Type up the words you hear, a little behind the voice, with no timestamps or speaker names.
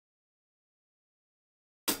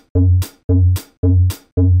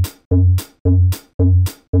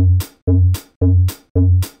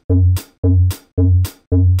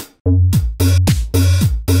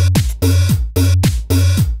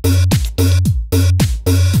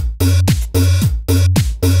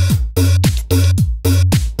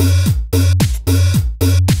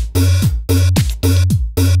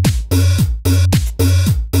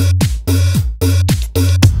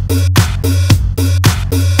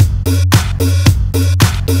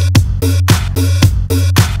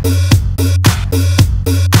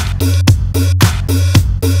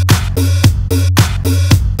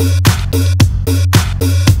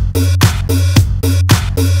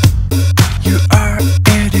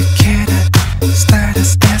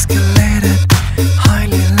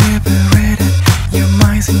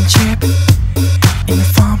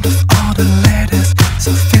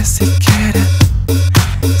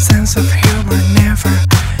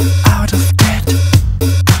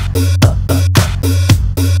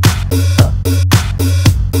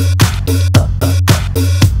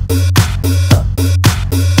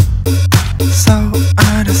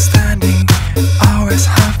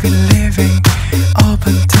living,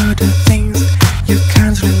 open to the things you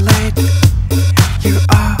can't relate. You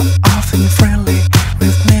are often friendly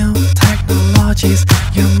with new technologies.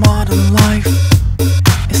 Your modern life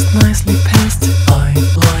is nicely paced. I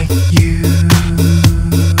like you.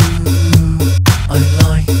 I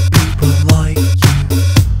like people like you.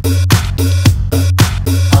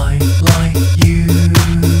 I like you.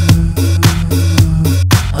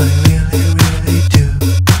 I really, really do.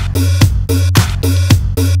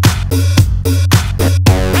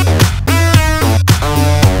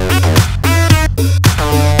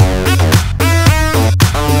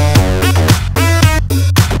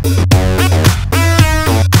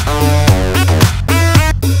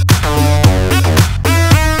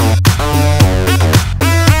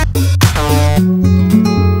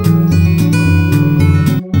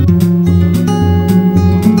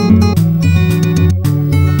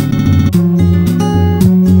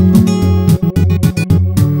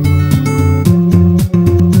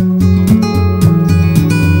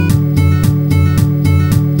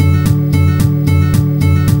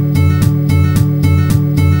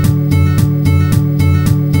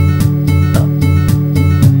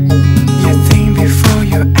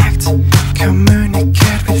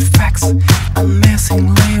 Communicate with facts,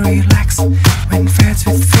 amazingly relax when faced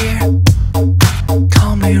with fear.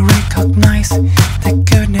 Calmly recognize the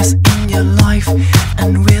goodness in your life,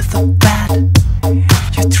 and with the bad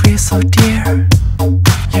you treat so dear.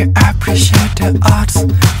 You appreciate the odds,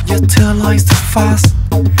 utilize the fast,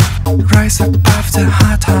 rise above the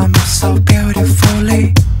hard times so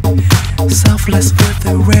beautifully. Selfless with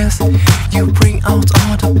the rest, you bring out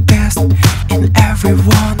all the best in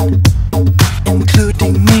everyone,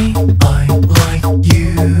 including me. I like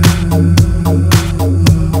you.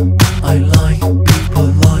 I like people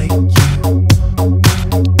like you.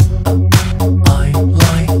 I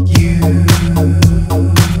like you.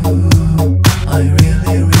 I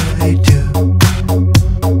really, really do.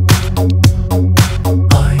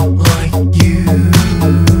 I like you.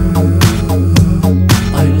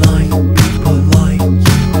 I like people like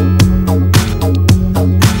you.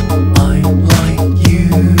 I like you.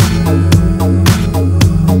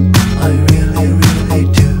 I really, really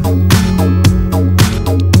do.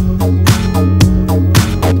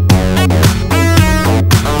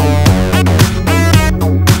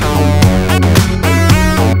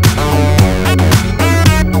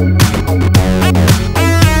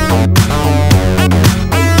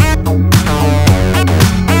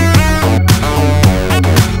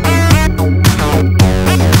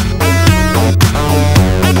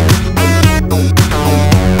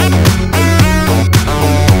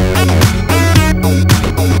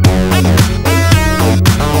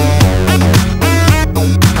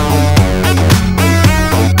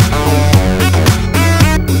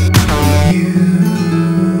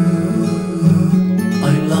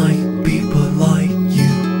 I like people like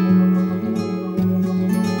you.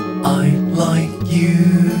 I like you.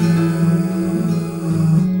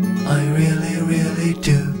 I really, really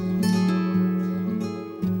do.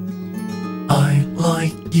 I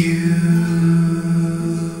like you.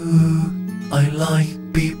 I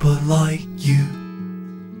like people like you.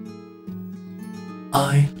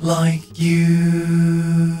 I like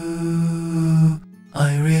you.